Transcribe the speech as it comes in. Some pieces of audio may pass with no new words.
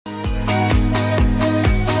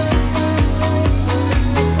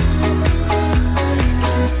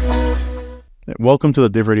Welcome to the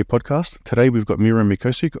DevReady podcast. Today we've got Mira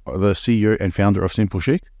Mikosik, the CEO and founder of Simple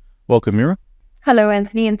Chic. Welcome, Mira. Hello,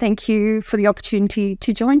 Anthony, and thank you for the opportunity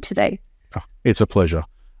to join today. It's a pleasure.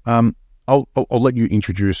 I'll let you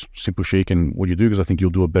introduce Simple Chic and what you do, because I think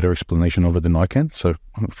you'll do a better explanation of it than I can. So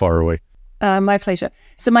fire away. My pleasure.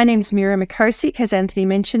 So my name is Mira Mikosik. As Anthony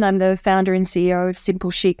mentioned, I'm the founder and CEO of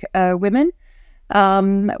Simple Chic Women.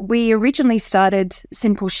 We originally started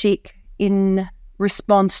Simple Chic in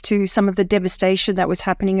response to some of the devastation that was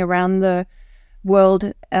happening around the world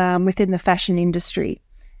within the fashion industry.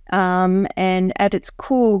 And at its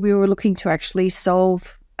core, we were looking to actually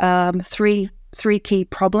solve three key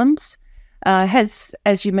problems. As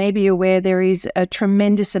you may be aware, there is a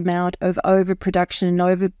tremendous amount of overproduction and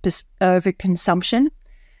overconsumption.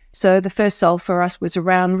 So the first solve for us was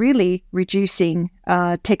around really reducing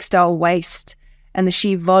textile waste and the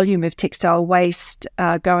sheer volume of textile waste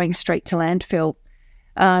going straight to landfill.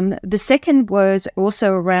 The second was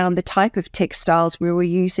also around the type of textiles we were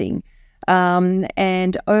using.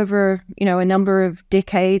 And over, a number of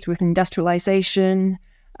decades with industrialization,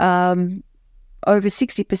 over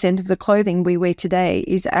 60% of the clothing we wear today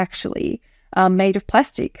is actually made of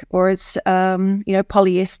plastic, or it's,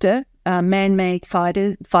 polyester, man-made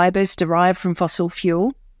fibers derived from fossil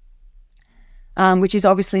fuel, which is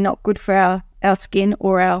obviously not good for our skin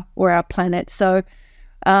or our planet. So,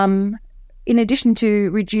 in addition to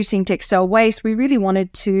reducing textile waste, we really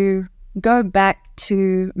wanted to go back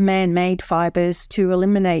to man-made fibers to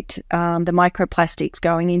eliminate the microplastics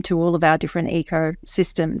going into all of our different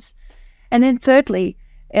ecosystems. And then thirdly,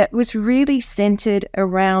 it was really centered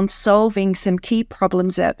around solving some key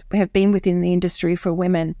problems that have been within the industry for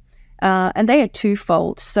women. And they are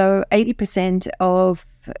twofold. So 80% of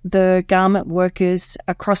the garment workers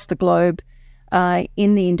across the globe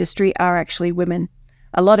in the industry are actually women.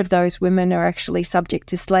 A lot of those women are actually subject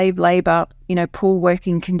to slave labor, poor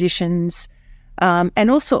working conditions,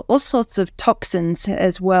 and also all sorts of toxins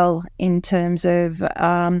as well in terms of,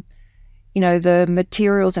 the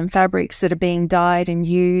materials and fabrics that are being dyed and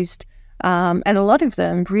used, and a lot of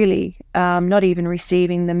them really not even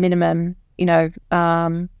receiving the minimum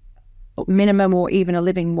or even a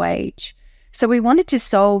living wage. So we wanted to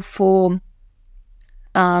solve for,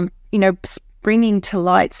 bringing to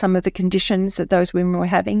light some of the conditions that those women were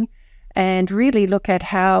having, and really look at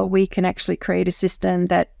how we can actually create a system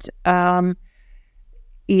that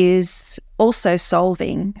is also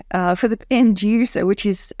solving for the end user, which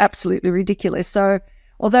is absolutely ridiculous. So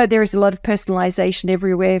although there is a lot of personalisation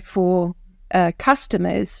everywhere for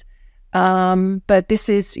customers, but this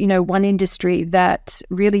is, one industry that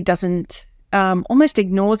really doesn't, almost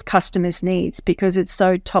ignores customers' needs because it's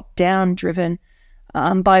so top-down driven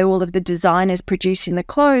by all of the designers producing the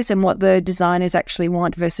clothes and what the designers actually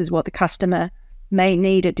want versus what the customer may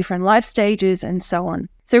need at different life stages and so on.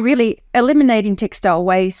 So really eliminating textile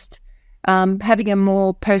waste, having a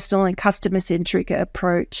more personal and customer-centric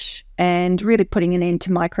approach, and really putting an end to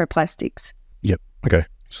microplastics. Yep. Okay.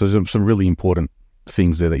 So there's some really important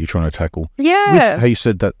things there that you're trying to tackle. Yeah. With how you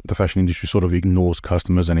said that the fashion industry sort of ignores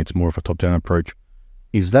customers and it's more of a top-down approach,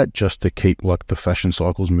 is that just to keep the fashion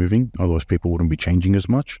cycles moving? Otherwise people wouldn't be changing as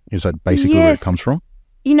much? Is that basically where it comes from?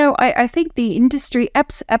 I think the industry,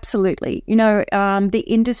 absolutely. The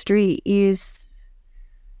industry is,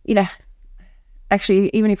 actually,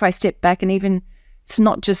 even if I step back and even it's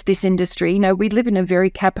not just this industry, we live in a very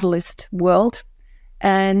capitalist world,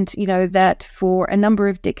 and, that for a number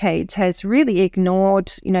of decades has really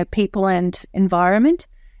ignored, people and environment,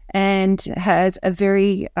 and has a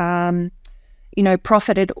very,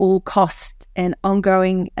 profit at all cost and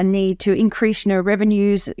ongoing a need to increase,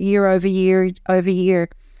 revenues year over year.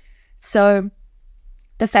 So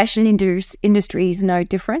the fashion industry is no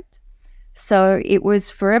different. So it was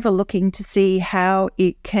forever looking to see how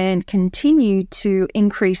it can continue to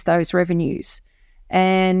increase those revenues.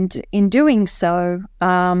 And in doing so,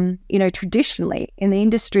 traditionally in the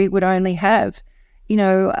industry would only have,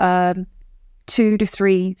 2 to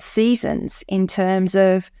 3 seasons in terms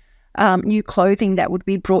of new clothing that would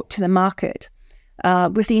be brought to the market.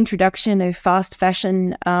 With the introduction of fast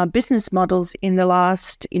fashion business models in the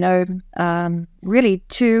last, really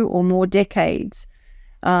 2 or more decades,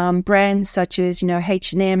 brands such as,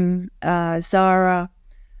 H&M, Zara,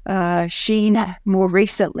 Shein more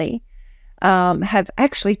recently, have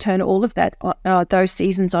actually turned all of that, those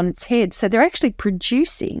seasons on its head. So they're actually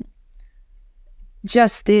producing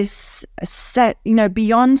just this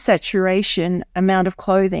beyond saturation amount of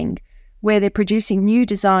clothing, where they're producing new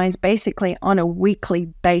designs basically on a weekly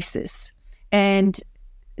basis. And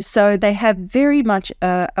so they have very much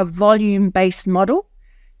a volume-based model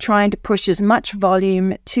trying to push as much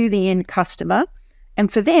volume to the end customer,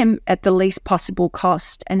 and for them at the least possible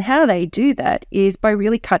cost. And how they do that is by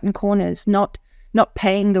really cutting corners, not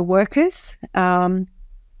paying the workers, and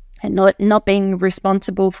not being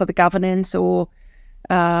responsible for the governance or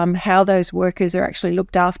how those workers are actually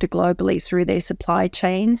looked after globally through their supply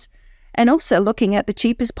chains, and also looking at the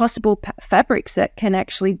cheapest possible fabrics that can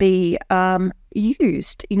actually be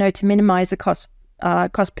used, to minimize the cost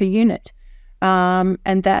per unit.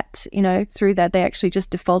 And that, through that, they actually just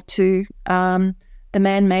default to the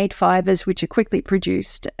man-made fibers, which are quickly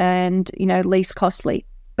produced and, least costly,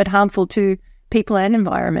 but harmful to people and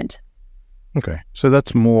environment. Okay. So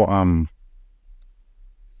that's more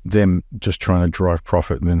them just trying to drive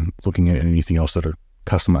profit than looking at anything else that a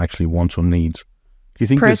customer actually wants or needs. Do you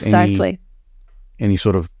think Precisely. there's any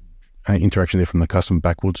sort of interaction there from the customer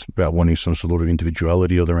backwards about wanting some sort of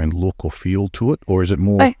individuality or their own look or feel to it? Or is it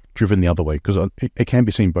more driven the other way? Because it can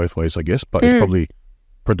be seen both ways, I guess, but it's probably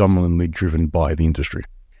predominantly driven by the industry.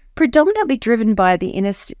 Predominantly driven by the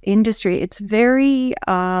industry. It's very,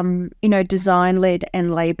 design-led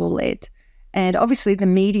and label-led. And obviously the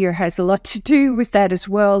media has a lot to do with that as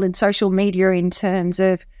well. And social media in terms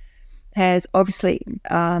of has obviously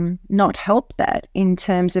not helped that in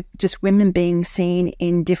terms of just women being seen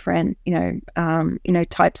in different,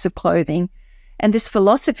 types of clothing. And this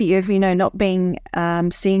philosophy of, not being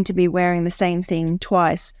seen to be wearing the same thing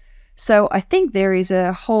twice. So I think there is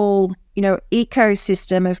a whole,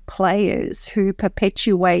 ecosystem of players who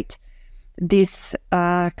perpetuate this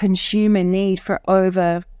consumer need for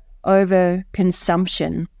over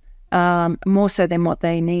consumption, more so than what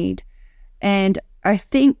they need. And I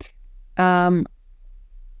think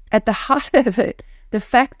at the heart of it, the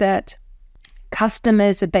fact that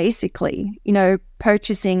customers are basically,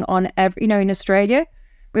 purchasing on average, in Australia,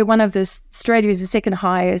 Australia is the second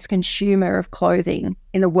highest consumer of clothing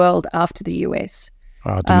in the world after the US,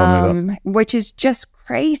 I did not know that. Which is just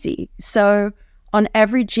crazy. So on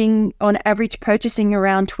average purchasing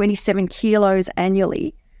around 27 kilos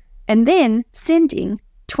annually, and then sending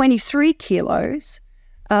 23 kilos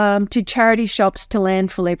to charity shops to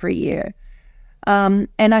landfill every year. And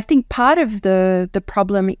I think part of the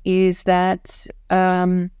problem is that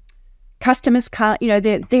customers can't,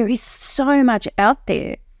 there is so much out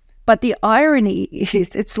there, but the irony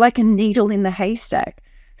is it's like a needle in the haystack.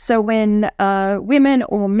 So when women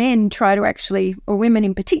or men or women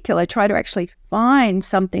in particular, try to actually find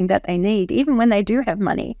something that they need, even when they do have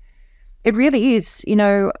money, it really is,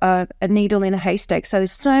 a needle in a haystack. So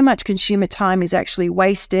there's so much consumer time is actually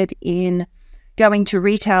wasted in going to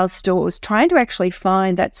retail stores, trying to actually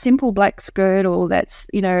find that simple black skirt or that's,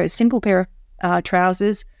 a simple pair of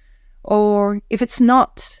trousers. Or if it's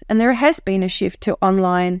not, and there has been a shift to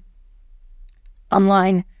online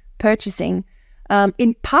purchasing,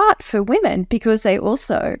 in part for women, because they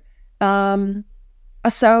also are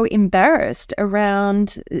so embarrassed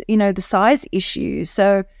around, the size issue.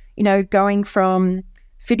 So, going from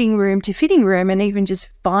fitting room to fitting room and even just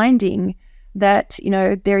finding that,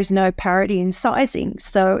 there is no parity in sizing.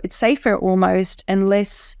 So it's safer almost and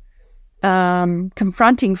less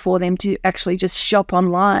confronting for them to actually just shop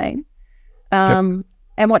online. And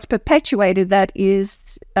what's perpetuated that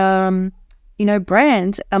is,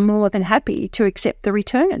 brands are more than happy to accept the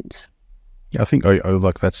returns. Yeah, I think I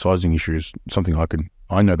like that sizing issue is something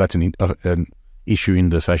I know that's an issue in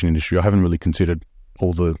the fashion industry. I haven't really considered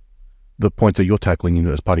all the points that you're tackling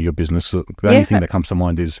as part of your business. So the only thing that comes to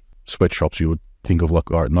mind is sweatshops. You would think of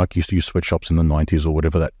like, all right, Nike used to use sweatshops in the 90s or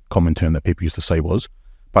whatever that common term that people used to say was,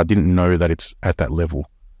 but I didn't know that it's at that level.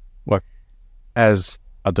 Like, as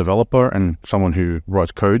a developer and someone who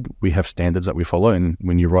writes code, we have standards that we follow, and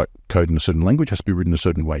when you write code in a certain language, it has to be written a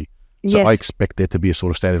certain way. So yes. I expect there to be a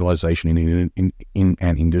sort of standardization in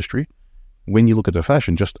an industry. When you look at the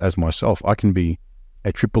fashion, just as myself, I can be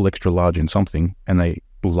a triple extra large in something and a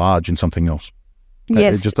large in something else.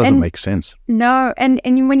 Yes. It just doesn't make sense. No, and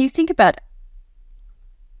when you think about,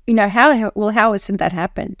 how hasn't that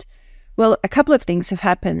happened? Well, a couple of things have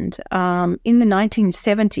happened. In the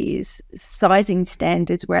 1970s, sizing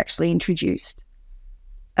standards were actually introduced,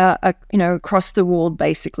 across the world,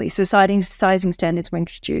 basically. So sizing standards were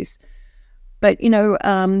introduced. But,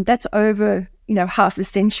 that's over, half a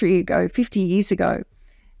century ago, 50 years ago.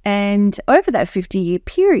 And over that 50-year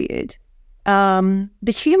period, the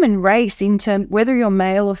human race, in terms whether you're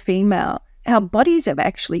male or female, our bodies have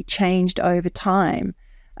actually changed over time.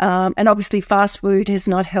 And obviously fast food has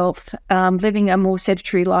not helped. Living a more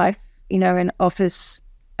sedentary life, in office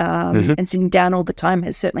and sitting down all the time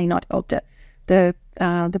has certainly not helped the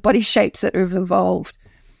body shapes that have evolved.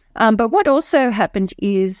 But what also happened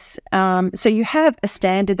is, so you have a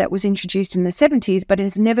standard that was introduced in the 70s, but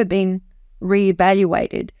has never been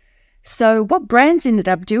reevaluated. So what brands ended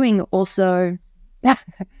up doing also,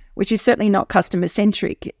 which is certainly not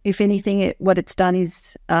customer-centric, if anything, what it's done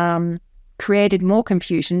is created more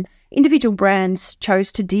confusion. Individual brands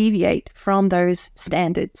chose to deviate from those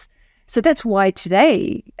standards. So that's why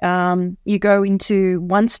today you go into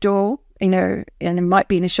one store, and it might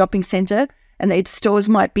be in a shopping centre, and the stores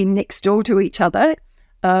might be next door to each other.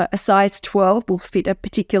 A size 12 will fit a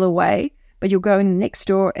particular way, but you'll go in next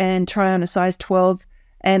door and try on a size 12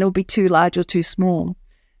 and it'll be too large or too small.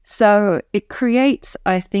 So it creates,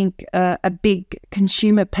 I think, a big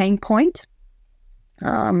consumer pain point.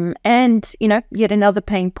 And, yet another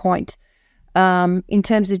pain point in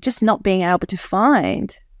terms of just not being able to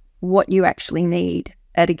find what you actually need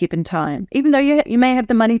at a given time, even though you may have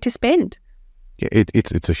the money to spend. Yeah,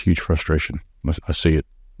 it's a huge frustration. I see it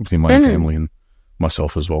within my own family and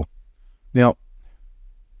myself as well. Now,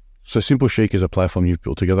 so Simple Chic is a platform you've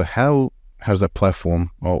built together. How has that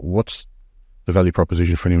platform, or what's the value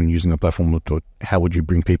proposition for anyone using the platform? Or how would you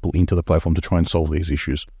bring people into the platform to try and solve these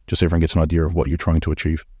issues? Just so everyone gets an idea of what you're trying to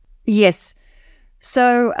achieve. Yes.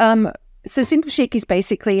 So Simple Chic is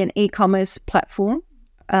basically an e-commerce platform,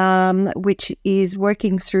 which is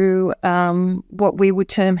working through what we would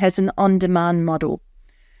term as an on-demand model.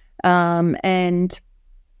 And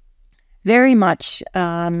very much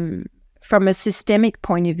from a systemic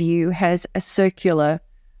point of view has a circular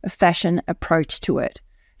fashion approach to it.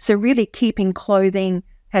 So really keeping clothing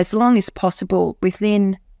as long as possible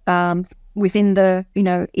within the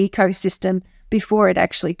ecosystem before it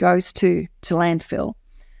actually goes to landfill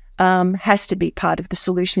has to be part of the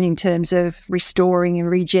solution in terms of restoring and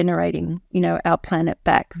regenerating our planet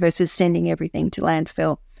back versus sending everything to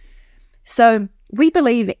landfill. So we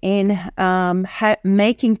believe in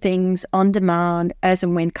making things on demand as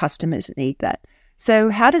and when customers need that. So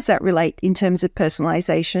how does that relate in terms of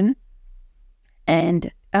personalisation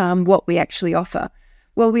and what we actually offer?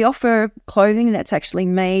 Well, we offer clothing that's actually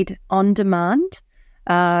made on demand.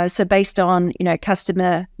 So based on,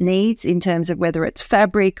 customer needs in terms of whether it's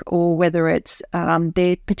fabric or whether it's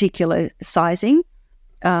their particular sizing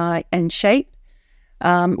and shape.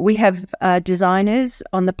 We have designers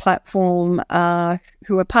on the platform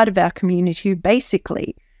who are part of our community who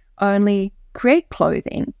basically only create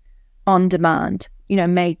clothing on demand,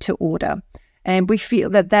 made to order. And we feel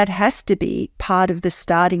that has to be part of the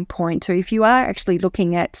starting point. So if you are actually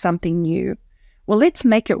looking at something new, well, let's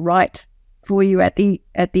make it right for you at the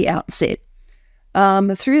outset.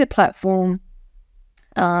 Through the platform,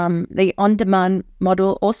 the on-demand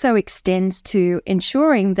model also extends to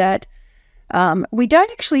ensuring that we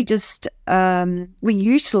don't actually just we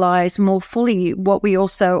utilize more fully what we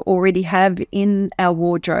also already have in our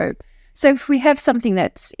wardrobe. So if we have something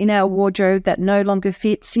that's in our wardrobe that no longer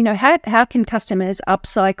fits, how can customers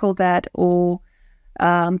upcycle that or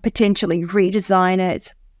potentially redesign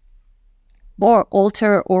it or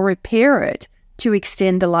alter or repair it to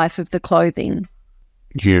extend the life of the clothing?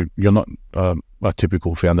 You're not a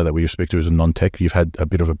typical founder that we expect to as a non-tech. You've had a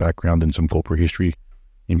bit of a background and some corporate history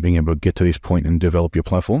in being able to get to this point and develop your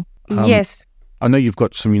platform. Yes. I know you've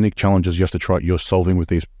got some unique challenges you're solving with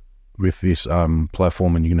this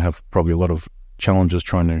platform, and you're going to have probably a lot of challenges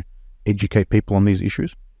trying to educate people on these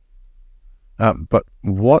issues. But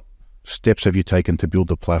what steps have you taken to build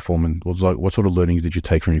the platform, and what sort of learnings did you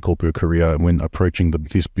take from your corporate career when approaching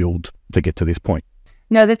this build to get to this point?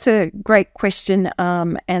 No, that's a great question,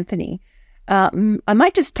 Anthony. I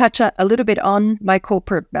might just touch a little bit on my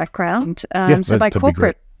corporate background. My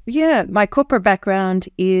corporate background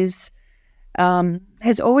is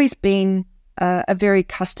has always been a very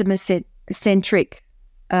customer-centric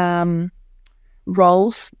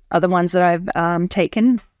roles are the ones that I've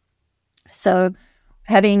taken. So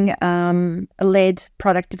having led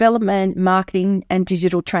product development, marketing, and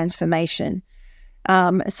digital transformation.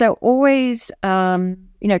 So always,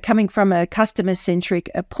 coming from a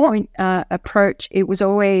customer-centric approach, it was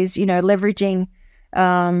always, leveraging,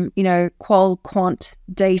 quant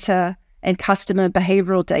data and customer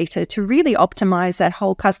behavioral data to really optimize that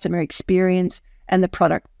whole customer experience and the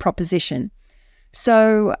product proposition.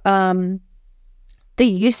 So the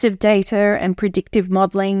use of data and predictive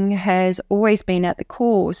modeling has always been at the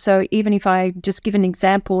core. So even if I just give an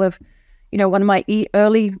example of, one of my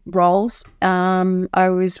early roles, I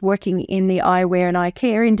was working in the eyewear and eye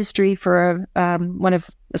care industry for one of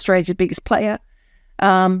Australia's biggest player,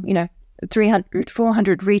 300,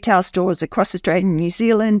 400 retail stores across Australia and New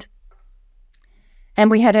Zealand. And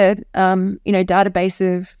we had a,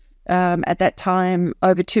 database of, at that time,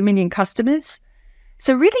 over 2 million customers.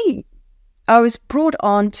 So really, I was brought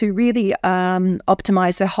on to really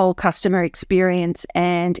optimize the whole customer experience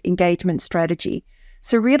and engagement strategy.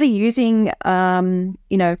 So really using,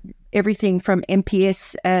 everything from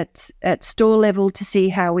NPS at store level to see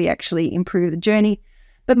how we actually improve the journey.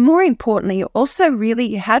 But more importantly, also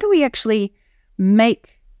really, how do we actually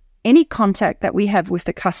make any contact that we have with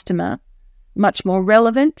the customer much more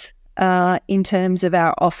relevant in terms of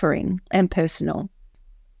our offering and personal.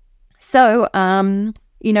 So,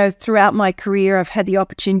 throughout my career, I've had the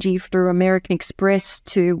opportunity through American Express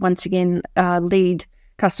to once again lead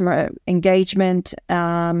customer engagement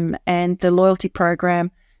and the loyalty program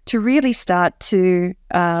to really start to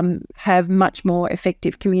have much more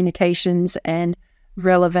effective communications and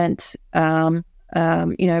relevant,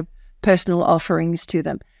 personal offerings to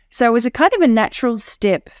them. So it was a kind of a natural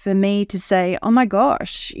step for me to say, oh my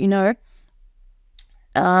gosh,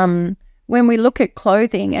 when we look at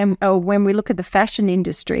clothing and when we look at the fashion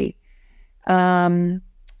industry, it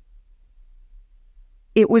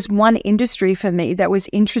was one industry for me that was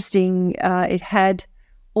interesting. It had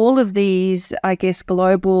all of these, I guess,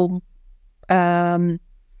 global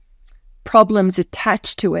problems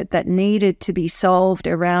attached to it that needed to be solved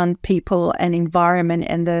around people and environment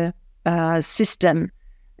and the system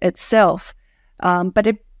itself. But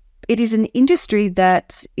it is an industry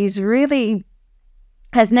that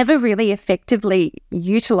has never really effectively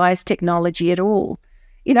utilized technology at all.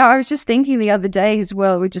 I was just thinking the other day as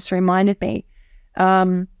well, it just reminded me,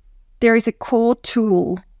 there is a core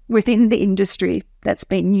tool within the industry that's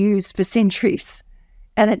been used for centuries,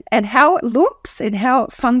 and how it looks and how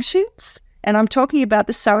it functions, and I'm talking about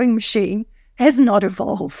the sewing machine, has not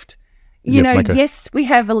evolved. Yes, we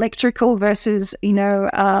have electrical versus,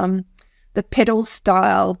 the pedal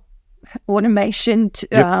style automation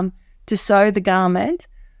to sew the garment,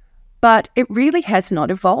 but it really has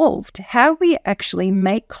not evolved. How we actually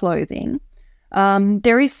make clothing,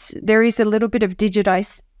 there is a little bit of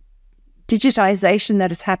digitization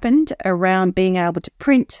that has happened around being able to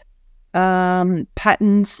print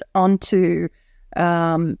patterns onto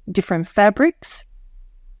different fabrics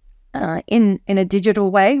in a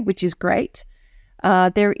digital way, which is great.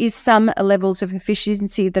 There is some levels of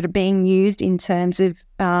efficiency that are being used in terms of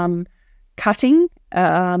cutting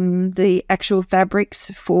the actual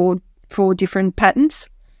fabrics for different patterns.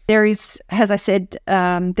 There is, as I said,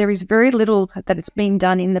 there is very little that it's been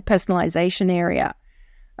done in the personalisation area.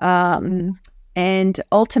 And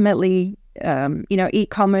ultimately,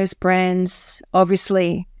 e-commerce brands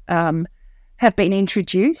obviously have been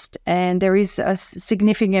introduced, and there is a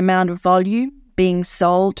significant amount of volume being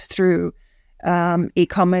sold through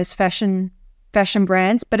e-commerce fashion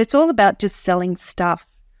brands, but it's all about just selling stuff.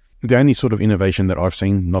 The only sort of innovation that I've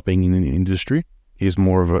seen, not being in the industry, is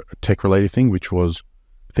more of a tech-related thing, which was,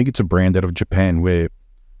 I think it's a brand out of Japan where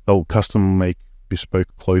they'll custom make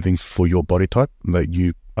bespoke clothing for your body type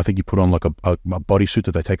that I think you put on like a bodysuit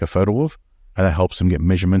that they take a photo of, and that helps them get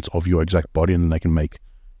measurements of your exact body, and then they can make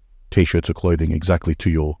T-shirts or clothing exactly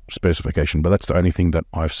to your specification. But that's the only thing that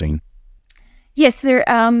I've seen. Yes, there.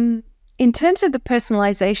 In terms of the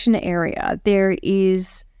personalization area, there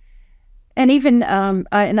is, and even and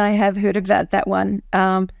I have heard about that one.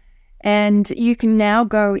 And you can now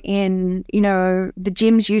go in. The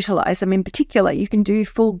gyms utilize them. In particular, you can do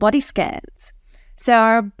full body scans. So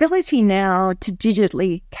our ability now to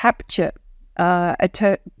digitally capture,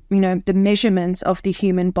 the measurements of the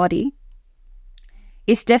human body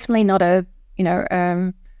is definitely not a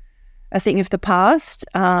thing of the past.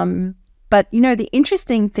 But the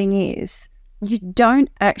interesting thing is you don't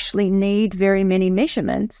actually need very many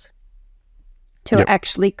measurements to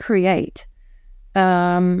actually create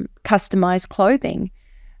customized clothing.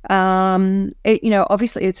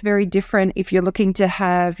 Obviously it's very different if you're looking to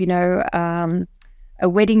have, a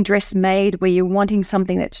wedding dress made where you're wanting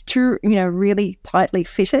something that's true, really tightly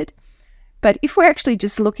fitted. But if we're actually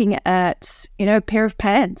just looking at, a pair of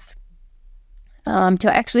pants,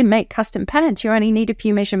 to actually make custom pants, you only need a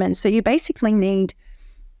few measurements. So you obviously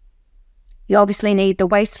need the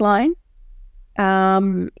waistline,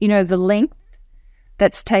 the length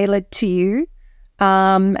that's tailored to you.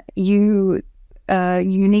 You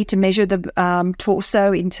need to measure the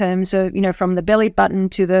torso in terms of, from the belly button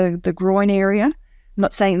to the groin area. I'm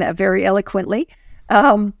not saying that very eloquently.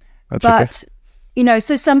 That's but, okay.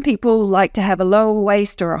 So some people like to have a lower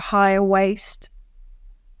waist or a higher waist,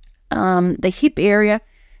 the hip area.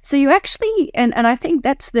 So you actually, and I think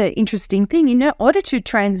that's the interesting thing, in order to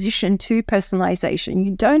transition to personalization,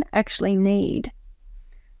 you don't actually need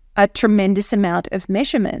a tremendous amount of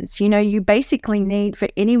measurements. You basically need for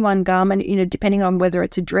any one garment, depending on whether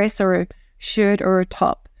it's a dress or a shirt or a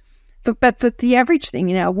top, But for the average thing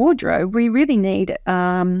in our wardrobe, we really need,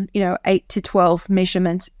 8 to 12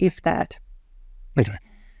 measurements, if that. Okay.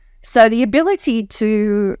 So the ability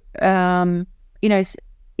to,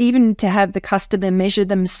 even to have the customer measure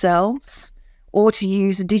themselves or to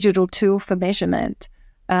use a digital tool for measurement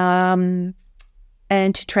and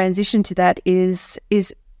to transition to that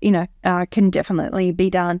can definitely be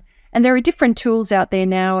done. And there are different tools out there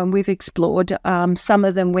now, and we've explored some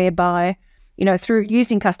of them whereby, through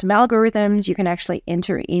using custom algorithms, you can actually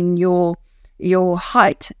enter in your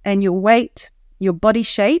height and your weight, your body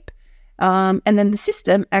shape, and then the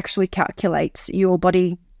system actually calculates your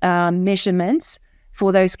body measurements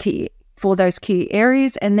for those key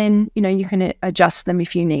areas, and then you can adjust them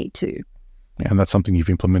if you need to. Yeah, and that's something you've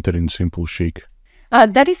implemented in Simple Chic.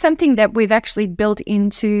 That is something that we've actually built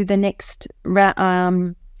into the next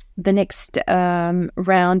round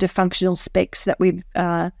of functional specs that we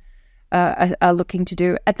are looking to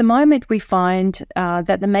do. At the moment, we find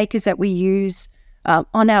that the makers that we use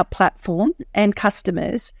on our platform and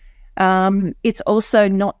customers, it's also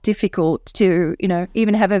not difficult to,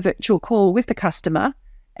 even have a virtual call with the customer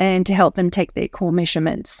and to help them take their core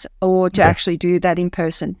measurements, or to actually do that in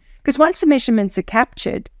person. Because once the measurements are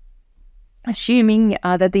captured, assuming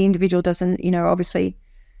that the individual doesn't, obviously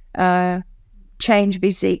change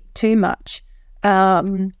physique too much,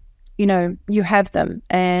 you have them,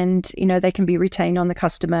 and, they can be retained on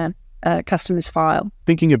the customer's file.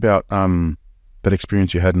 Thinking about that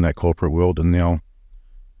experience you had in that corporate world, and now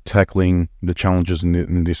tackling the challenges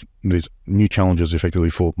and these new challenges effectively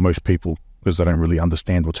for most people, because they don't really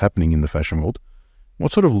understand what's happening in the fashion world.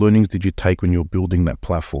 What sort of learnings did you take when you were building that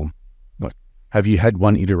platform? Like, have you had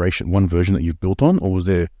one version that you've built on, or was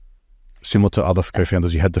there, similar to other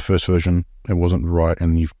co-founders, you had the first version, it wasn't right,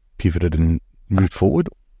 and you've pivoted and moved forward?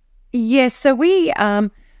 Yes, so we,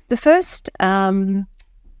 the first MPV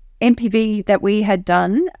that we had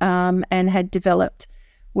done and had developed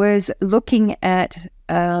was looking at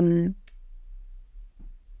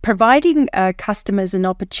providing customers an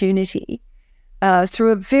opportunity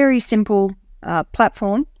through a very simple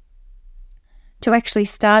platform to actually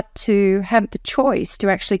start to have the choice to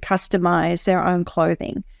actually customize their own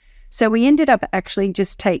clothing. So we ended up actually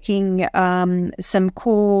just taking some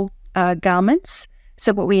core garments.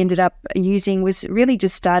 So what we ended up using was really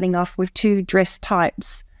just starting off with 2 dress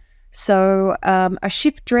types. So a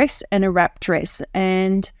shift dress and a wrap dress.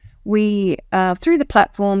 And we, through the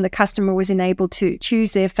platform, the customer was enabled to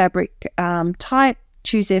choose their fabric type,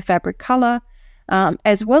 choose their fabric color,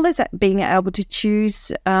 as well as being able to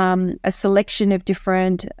choose a selection of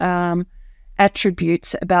different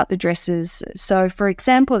attributes about the dresses. So, for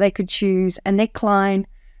example, they could choose a neckline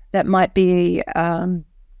that might be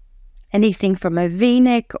anything from a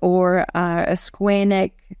V-neck or a square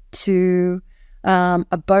neck to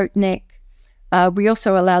a boat neck. We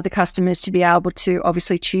also allow the customers to be able to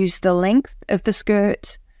obviously choose the length of the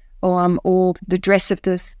skirt or the dress of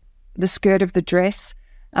the skirt of the dress,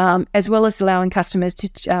 as well as allowing customers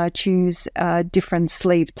to choose different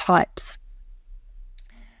sleeve types.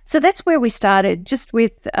 So that's where we started, just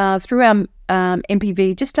with through our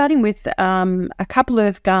MPV, just starting with a couple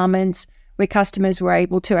of garments where customers were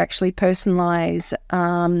able to actually personalize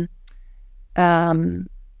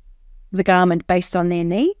the garment based on their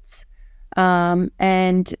needs.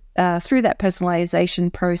 And through that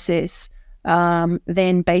personalization process,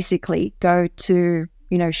 then basically go to,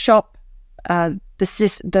 shop.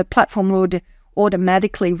 The platform would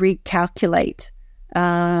automatically recalculate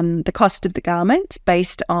the cost of the garment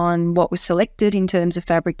based on what was selected in terms of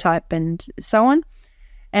fabric type and so on.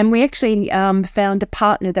 And we actually found a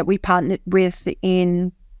partner that we partnered with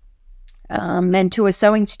in Mantua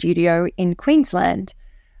Sewing Studio in Queensland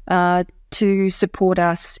to support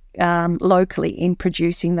us locally in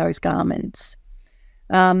producing those garments.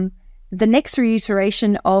 The next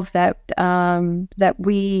reiteration of that that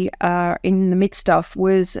we are in the midst of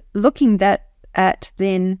was looking at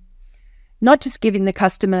then not just giving the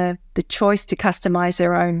customer the choice to customize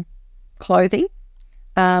their own clothing.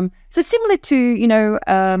 So similar to,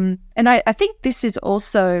 and I think this is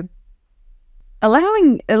also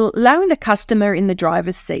allowing the customer in the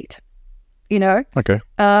driver's seat. Okay.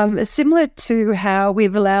 Similar to how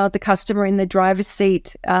we've allowed the customer in the driver's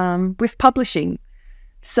seat with publishing.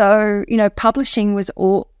 So, publishing was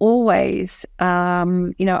always,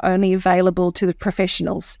 only available to the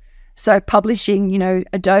professionals. So publishing,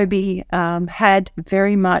 Adobe had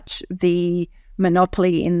very much the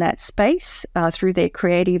monopoly in that space through their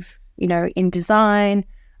creative, in design,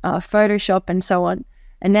 Photoshop and so on.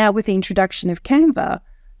 And now with the introduction of Canva,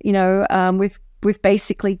 we've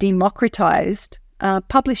basically democratized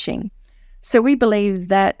publishing. So we believe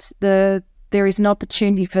that there is an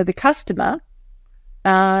opportunity for the customer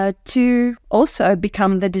to also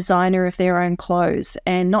become the designer of their own clothes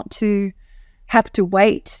and not to have to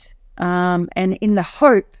wait and in the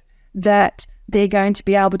hope that they're going to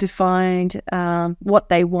be able to find what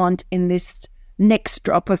they want in this next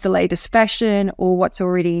drop of the latest fashion or what's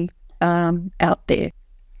already out there.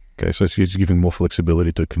 Okay, so it's giving more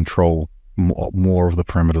flexibility to control more of the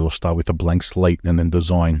parameters, or start with a blank slate and then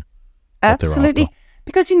design. Absolutely,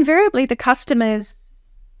 because invariably the customers,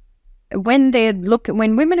 when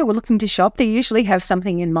women are looking to shop, they usually have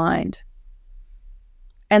something in mind,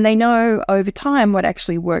 and they know over time what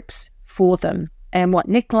actually works for them and what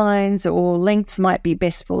necklines or lengths might be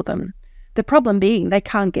best for them. The problem being they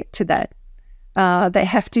can't get to that. They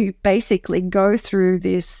have to basically go through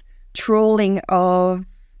this trawling of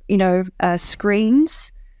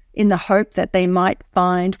screens in the hope that they might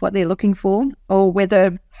find what they're looking for, or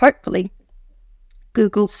whether, hopefully,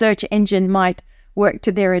 Google's search engine might work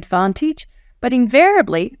to their advantage. But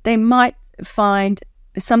invariably, they might find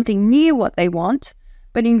something near what they want,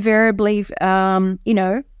 but invariably, even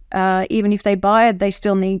if they buy it, they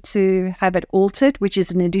still need to have it altered, which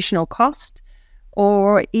is an additional cost.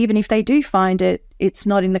 Or even if they do find it, it's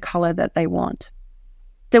not in the color that they want.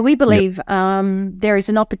 So we believe there is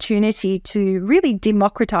an opportunity to really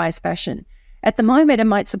democratize fashion. At the moment, it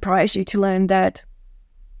might surprise you to learn that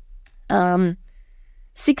 60%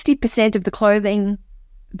 of the clothing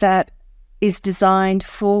that is designed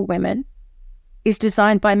for women is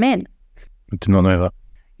designed by men. I did not know that.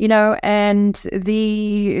 And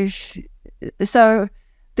so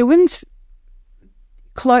the women's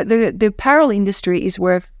the apparel industry is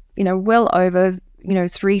worth, well over,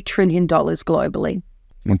 $3 trillion globally.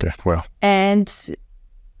 Okay, wow. And,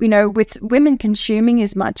 with women consuming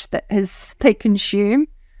as much as they consume,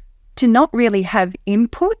 to not really have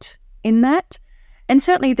input in that. And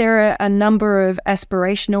certainly there are a number of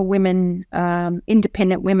aspirational women,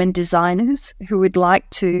 independent women designers who would like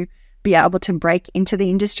to be able to break into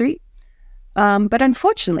the industry. But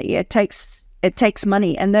unfortunately, it takes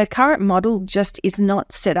money, and the current model just is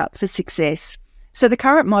not set up for success. So the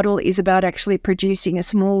current model is about actually producing a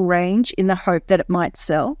small range in the hope that it might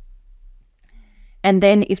sell. And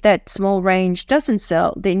then if that small range doesn't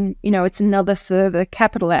sell, then, it's another further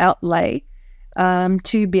capital outlay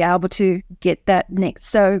to be able to get that next.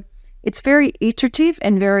 So it's very iterative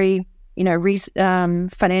and very,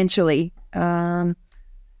 financially,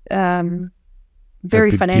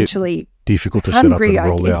 very financially difficult to hungry, set up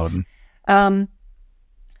and roll out.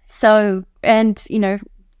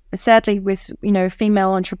 Sadly with,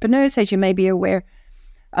 female entrepreneurs, as you may be aware,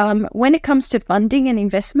 when it comes to funding and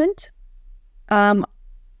investment, only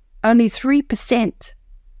 3%,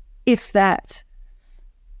 if that,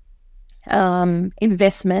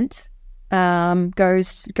 investment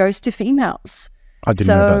goes to females. I didn't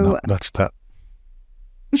know that. No, that's that.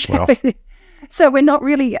 Wow. So we're not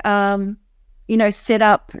really, set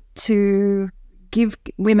up to give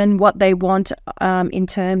women what they want in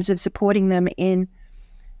terms of supporting them in,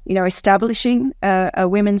 establishing a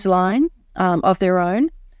women's line of their own.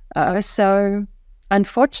 So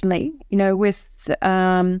unfortunately, with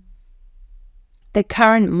the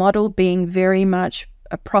current model being very much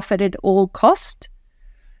a profit at all cost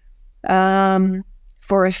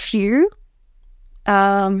for a few,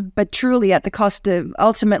 but truly at the cost of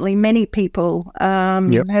ultimately many people,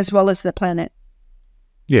 as well as the planet.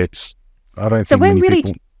 Yeah, I don't think many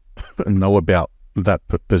people know about that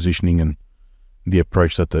positioning and the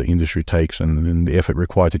approach that the industry takes and the effort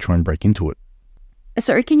required to try and break into it.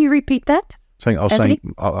 Sorry, can you repeat that? I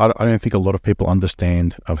don't think a lot of people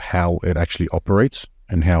understand of how it actually operates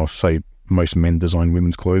and how, say, most men design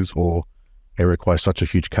women's clothes, or it requires such a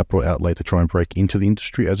huge capital outlay to try and break into the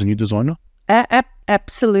industry as a new designer.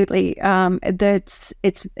 Absolutely.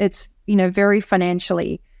 It's very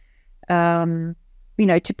financially,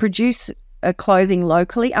 to produce clothing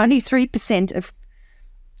locally. Only 3% of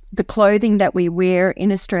the clothing that we wear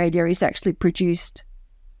in Australia is actually produced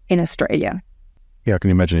in Australia. Yeah, I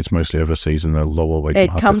can imagine it's mostly overseas in the lower wage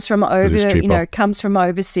market. It comes from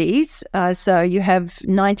overseas. So you have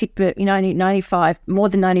more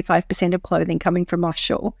than 95% of clothing coming from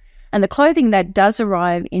offshore. And the clothing that does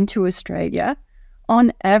arrive into Australia,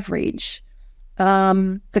 on average,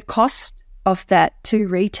 the cost of that to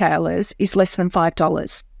retailers is less than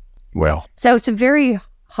 $5. Wow. So it's a very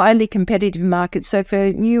highly competitive market. So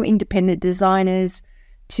for new independent designers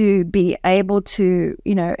to be able to,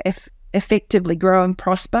 effectively grow and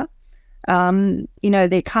prosper,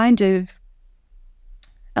 they're kind of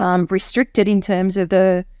restricted in terms of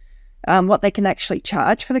the what they can actually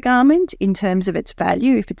charge for the garment in terms of its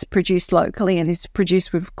value if it's produced locally and it's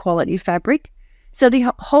produced with quality fabric. So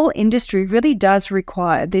the whole industry really does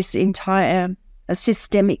require this entire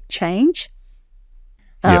systemic change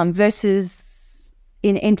versus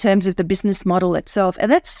in terms of the business model itself.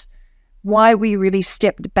 And that's why we really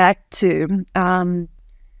stepped back to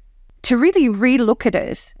really relook at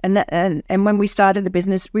it. And when we started the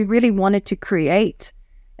business, we really wanted to create.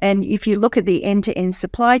 And if you look at the end-to-end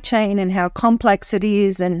supply chain and how complex it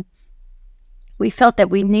is, and we felt that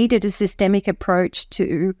we needed a systemic approach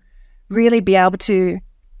to really be able to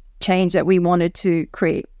change that we wanted to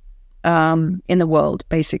create in the world,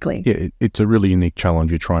 basically. Yeah, it's a really unique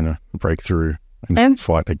challenge you're trying to break through and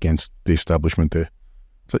fight against the establishment there.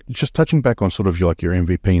 So just touching back on sort of your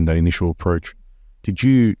MVP and that initial approach, did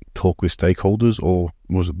you talk with stakeholders, or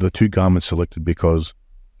was it the two garments selected because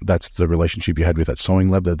that's the relationship you had with that sewing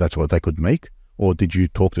lab, that's what they could make? Or did you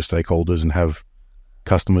talk to stakeholders and have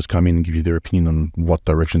customers come in and give you their opinion on what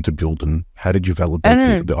direction to build, and how did you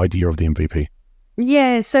validate the idea of the MVP?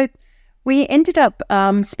 Yeah, so we ended up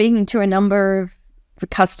speaking to a number of the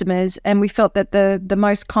customers, and we felt that the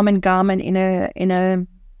most common garment and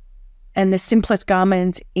the simplest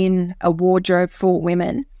garment in a wardrobe for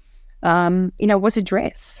women, was a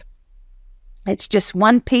dress. It's just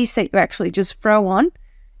one piece that you actually just throw on,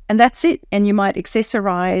 and that's it. And you might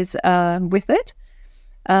accessorize with it.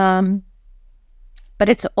 But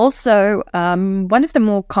it's also one of the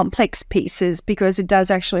more complex pieces because it does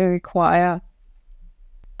actually require,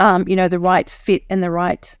 the right fit and the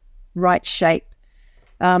right shape.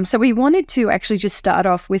 So we wanted to actually just start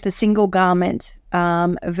off with a single garment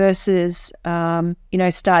versus,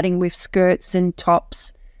 starting with skirts and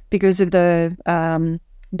tops because of the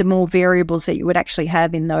more variables that you would actually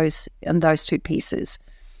have in those two pieces.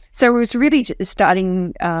 So it was really just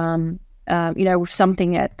starting, with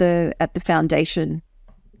something at the foundation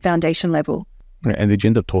level. And did you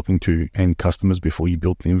end up talking to end customers before you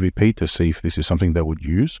built the MVP to see if this is something they would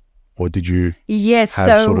use, or did you have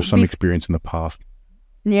sort of some experience in the past?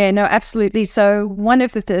 Yeah, no, absolutely. So one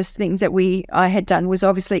of the first things that I had done was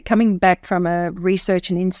obviously coming back from a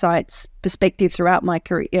research and insights perspective throughout my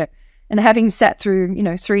career, and having sat through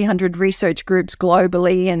 300 research groups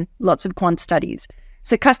globally and lots of quant studies.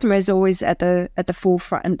 So customer is always at the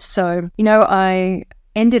forefront. So I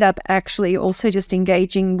ended up actually also just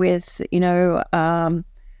engaging with 6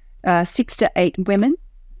 to 8 women,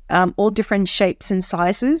 all different shapes and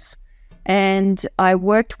sizes. And I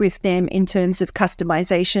worked with them in terms of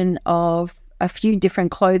customization of a few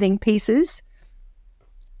different clothing pieces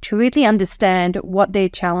to really understand what their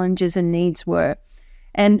challenges and needs were.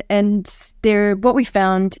 And what we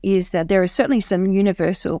found is that there are certainly some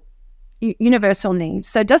universal needs.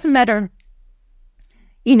 So it doesn't matter,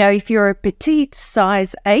 if you're a petite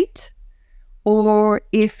size 8 or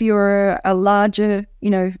if you're a larger,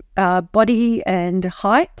 body and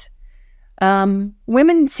height.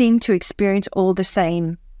 Women seem to experience all the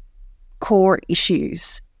same core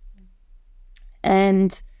issues.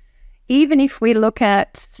 And even if we look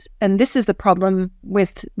at, and this is the problem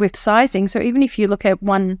with sizing, so even if you look at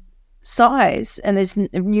one size, and there's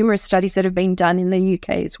numerous studies that have been done in the UK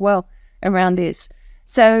as well around this.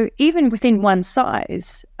 So even within one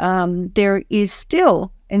size, there is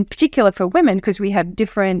still, in particular for women, because we have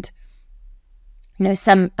different,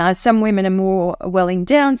 some women are more welling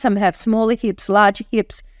down, some have smaller hips, larger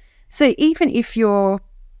hips. So even if you're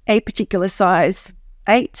a particular size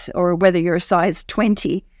 8 or whether you're a size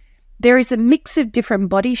 20, there is a mix of different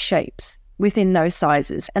body shapes within those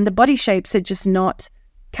sizes, and the body shapes are just not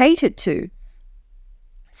catered to.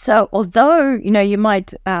 So although, you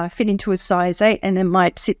might fit into a size 8 and it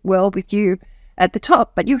might sit well with you at the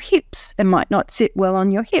top, but your hips, it might not sit well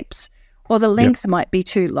on your hips, or the length might be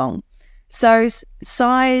too long. So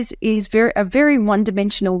size is a very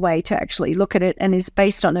one-dimensional way to actually look at it, and is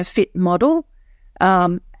based on a fit model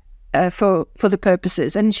for the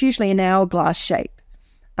purposes, and it's usually an hourglass shape,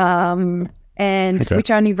 which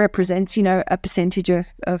only represents a percentage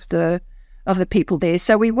of the people there.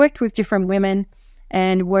 So we worked with different women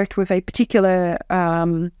and worked with a particular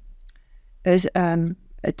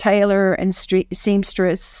a tailor and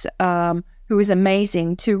seamstress who was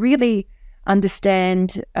amazing to really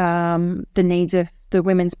understand the needs of the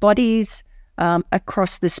women's bodies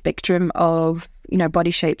across the spectrum of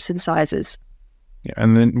body shapes and sizes. Yeah,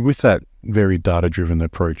 and then with that very data-driven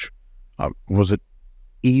approach, was it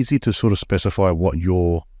easy to sort of specify what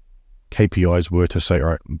your KPIs were to say, all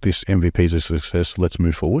right, this MVP is a success, let's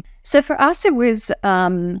move forward? So for us, it was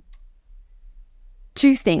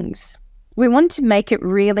 2 things. We wanted to make it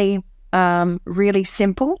really, really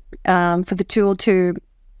simple for the tool to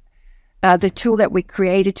the tool that we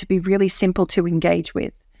created to be really simple to engage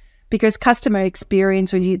with, because customer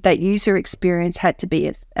experience or that user experience had to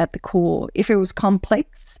be at the core. If it was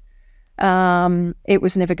complex, it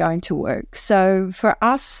was never going to work. So for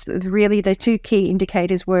us, really the two key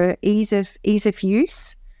indicators were ease of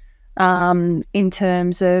use, in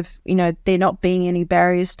terms of, there not being any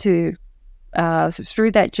barriers to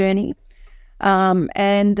through that journey.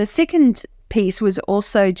 And the second piece was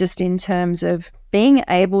also just in terms of being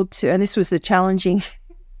able to, and this was the challenging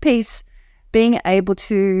piece, being able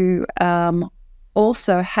to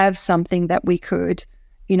also have something that we could,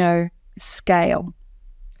 scale,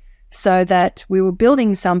 so that we were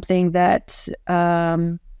building something that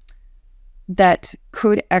that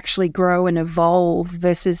could actually grow and evolve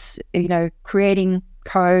versus, creating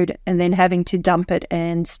code and then having to dump it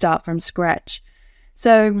and start from scratch.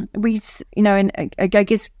 So we, and I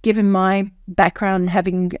guess given my background,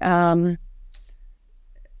 having,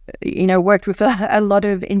 worked with a lot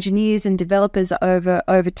of engineers and developers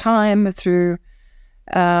over time through,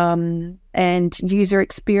 and user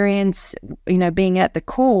experience, being at the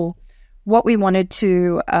core, what we wanted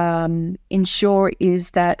to ensure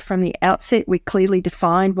is that from the outset, we clearly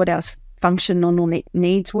defined what our functional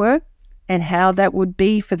needs were and how that would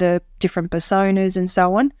be for the different personas and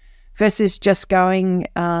so on, versus just going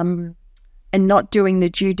and not doing the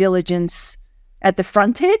due diligence at the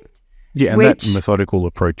front end. Yeah, and that methodical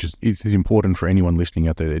approach is important for anyone listening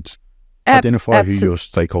out there. It's identify who your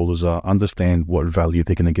stakeholders are, understand what value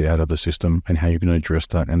they're going to get out of the system and how you're going to address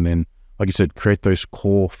that, and then, like you said, create those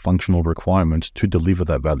core functional requirements to deliver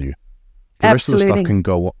that value. The rest of the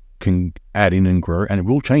stuff can add in and grow, and it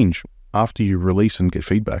will change after you release and get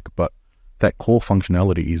feedback, but that core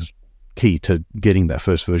functionality is key to getting that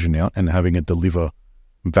first version out and having it deliver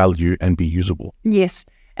value and be usable. Yes.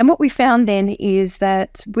 And what we found then is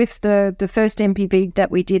that with the first MPV that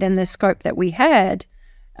we did and the scope that we had,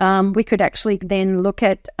 we could actually then look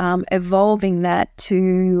at evolving that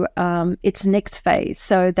to its next phase,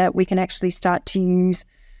 so that we can actually start to use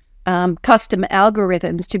custom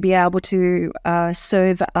algorithms to be able to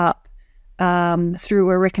serve up through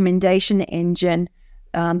a recommendation engine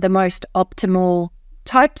the most optimal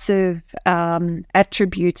types of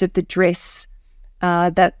attributes of the dress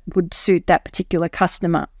that would suit that particular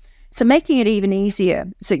customer. So making it even easier.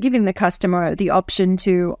 So giving the customer the option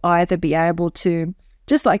to either be able to,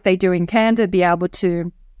 just like they do in Canva, be able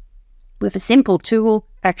to, with a simple tool,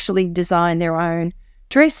 actually design their own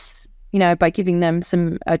dress, by giving them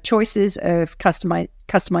some choices of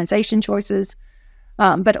customization choices,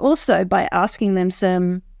 but also by asking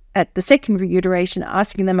them at the secondary iteration,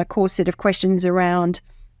 asking them a core set of questions around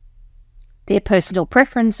their personal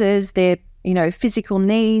preferences, their physical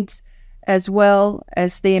needs, as well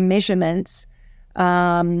as their measurements,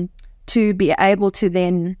 to be able to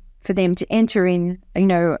then, for them to enter in,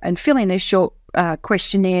 and fill in a short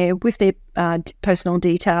questionnaire with their personal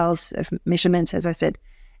details of measurements, as I said.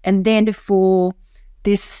 And then for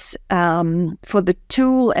this, for the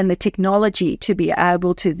tool and the technology to be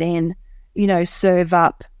able to then, serve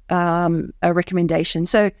up a recommendation.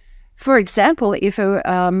 So, for example, if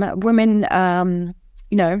a woman,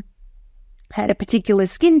 had a particular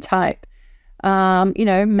skin type,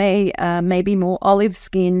 may be more olive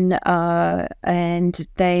skin, and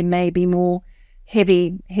they may be more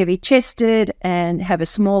heavy chested and have a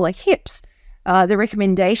smaller hips. The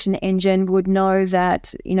recommendation engine would know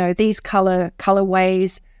that, these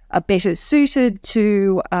colorways are better suited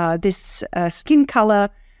to this skin color,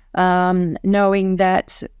 knowing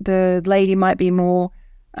that the lady might be more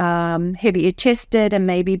heavier chested and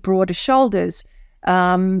maybe broader shoulders.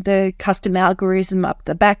 The custom algorithm up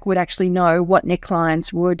the back would actually know what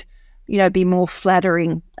necklines would, be more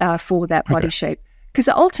flattering for that body shape. Because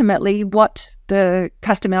ultimately what the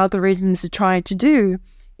custom algorithms are trying to do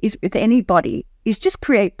is, with any body, is just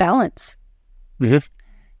create balance.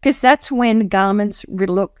 Because that's when garments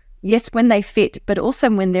look, yes, when they fit, but also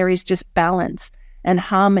when there is just balance and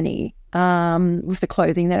harmony with the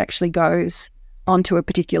clothing that actually goes onto a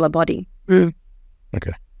particular body.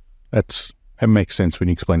 Okay. That makes sense when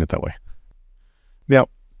you explain it that way. Now,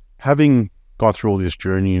 having gone through all this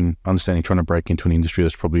journey and understanding trying to break into an industry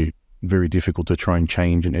that's probably very difficult to try and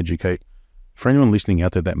change and educate, for anyone listening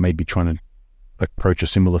out there that may be trying to approach a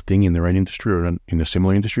similar thing in their own industry or in a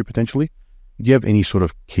similar industry potentially, do you have any sort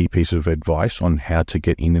of key piece of advice on how to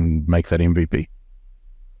get in and make that MVP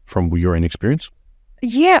from your own experience?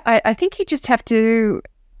 Yeah, I think you just have to,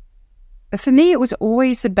 for me, it was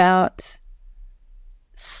always about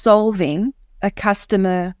solving a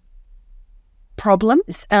customer problem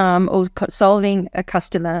or solving a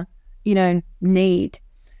customer, need.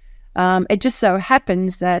 It just so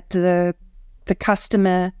happens that the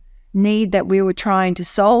customer need that we were trying to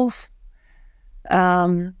solve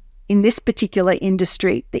in this particular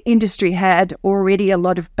industry, the industry had already a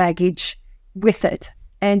lot of baggage with it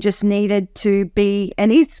and just needed to be,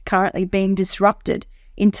 and is currently being disrupted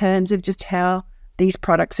in terms of just how these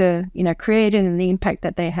products are, created and the impact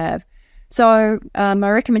that they have. So my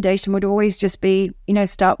recommendation would always just be,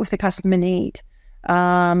 start with the customer need.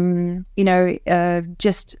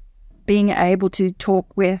 Just being able to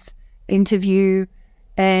talk with, interview,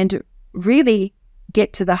 and really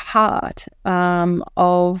get to the heart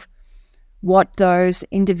of what those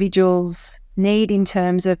individuals need in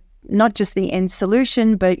terms of not just the end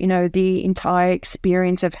solution, but, the entire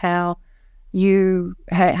experience of how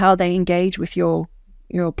they engage with your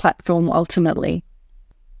platform ultimately.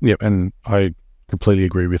 Yeah, and I completely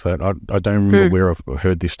agree with that. I don't remember where I've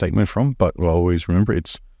heard this statement from, but I always remember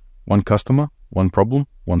it's one customer, one problem,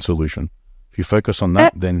 one solution. If you focus on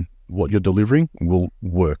that, then what you're delivering will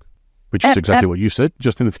work, which is exactly what you said,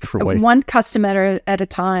 just in a different way. One customer at a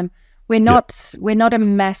time. We're not a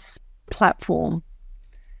mass platform.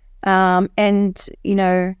 And,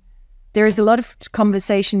 there is a lot of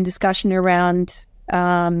discussion around,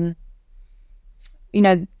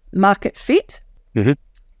 market fit. Mm-hmm.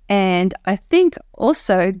 And I think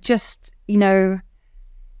also just, the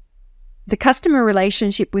customer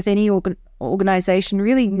relationship with any organization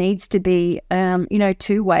really needs to be,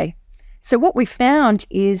 two-way. So what we found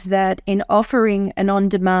is that in offering an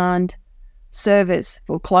on-demand service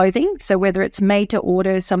for clothing, so whether it's made to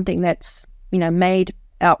order, something that's, made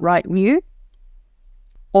outright new,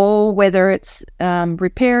 or whether it's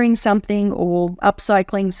repairing something or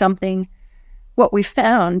upcycling something, what we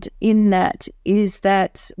found in that is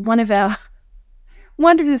that one of the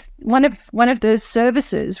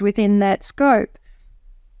services within that scope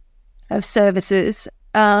of services,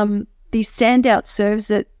 the standout service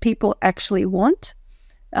that people actually want,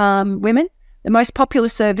 women, the most popular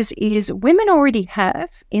service is women already have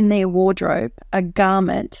in their wardrobe a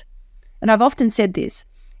garment. And I've often said this,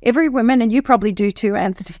 every woman, and you probably do too,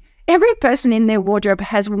 Anthony, every person in their wardrobe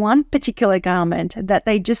has one particular garment that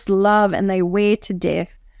they just love and they wear to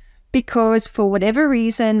death because for whatever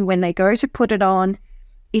reason, when they go to put it on,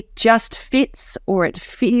 it just fits or it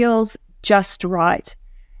feels just right.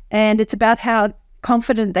 And it's about how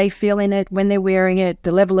confident they feel in it when they're wearing it,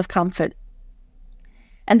 the level of comfort.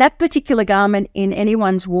 And that particular garment in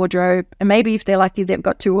anyone's wardrobe, and maybe if they're lucky they've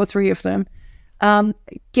got 2 or 3 of them,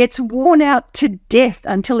 gets worn out to death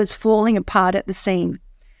until it's falling apart at the seam.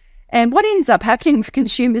 And what ends up happening for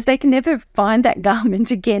consumers, they can never find that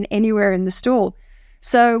garment again anywhere in the store.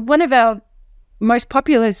 So one of our most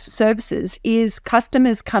popular services is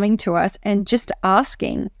customers coming to us and just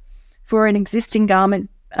asking for an existing garment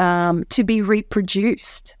to be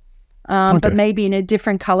reproduced, but maybe in a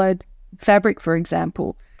different coloured fabric, for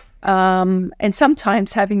example. And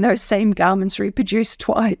sometimes having those same garments reproduced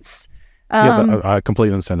twice. I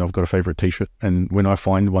completely understand. I've got a favourite T-shirt, and when I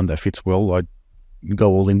find one that fits well, I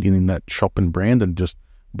go all in that shop and brand and just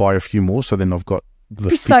buy a few more. So then I've got the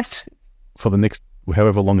fit for the next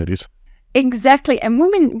however long it is. Exactly, and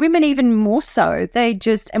women even more so. They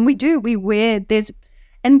just, and we wear.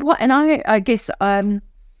 I guess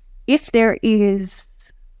if there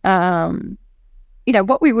is,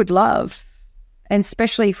 what we would love, and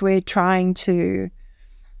especially if we're trying to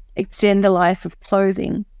extend the life of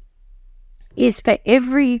clothing, is for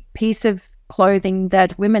every piece of clothing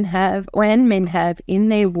that women have and men have in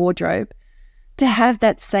their wardrobe to have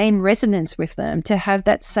that same resonance with them, to have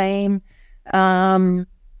that same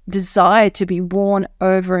desire to be worn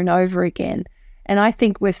over and over again. And I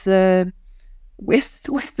think with the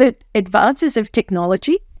advances of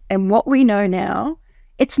technology and what we know now,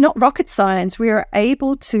 it's not rocket science. We are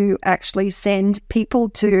able to actually send people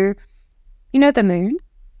to, the moon.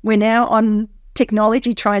 We're now on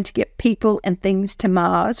technology trying to get people and things to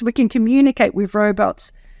Mars. We can communicate with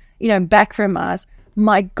robots, back from Mars.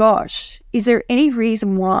 My gosh, is there any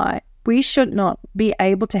reason why we should not be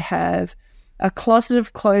able to have a closet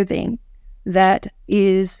of clothing that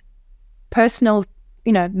is personal,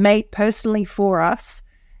 made personally for us,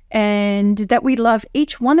 and that we love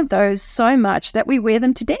each one of those so much that we wear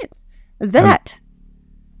them to death? That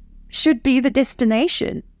should be the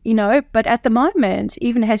destination. But at the moment,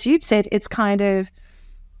 even as you've said, it's kind of,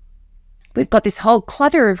 we've got this whole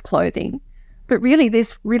clutter of clothing, but really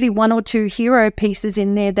there's really 1 or 2 hero pieces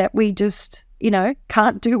in there that we just,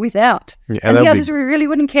 can't do without. Yeah, and the others we really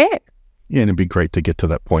wouldn't care. Yeah, and it'd be great to get to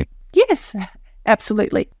that point. Yes,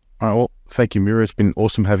 absolutely. All right, well, thank you, Mira. It's been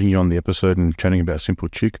awesome having you on the episode and chatting about Simple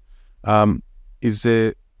Chic. Is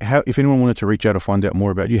there if anyone wanted to reach out to find out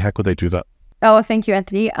more about you, how could they do that? Oh, thank you,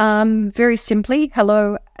 Anthony. Very simply,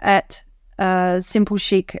 hello at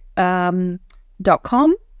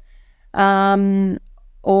simplechic.com,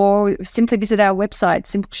 or simply visit our website,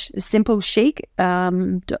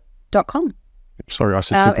 simplechic.com. Sorry, I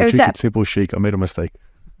said Simple Chic. It's Simple Chic. I made a mistake.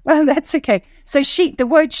 Well, that's okay. So chic, the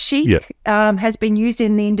word chic has been used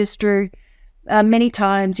in the industry many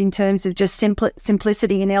times in terms of just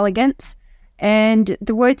simplicity and elegance. And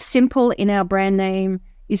the word simple in our brand name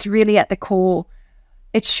is really at the core.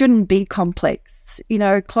 It shouldn't be complex. You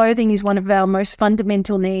know, clothing is one of our most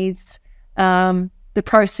fundamental needs. The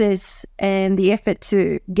process and the effort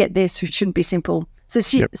to get there shouldn't be simple. So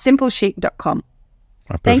simplechic.com.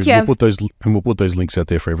 Thank you. We'll put those links out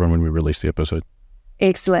there for everyone when we release the episode.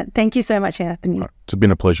 Excellent. Thank you so much, Anthony. It's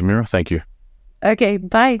been a pleasure, Mira. Thank you. Okay,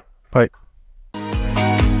 bye. Bye.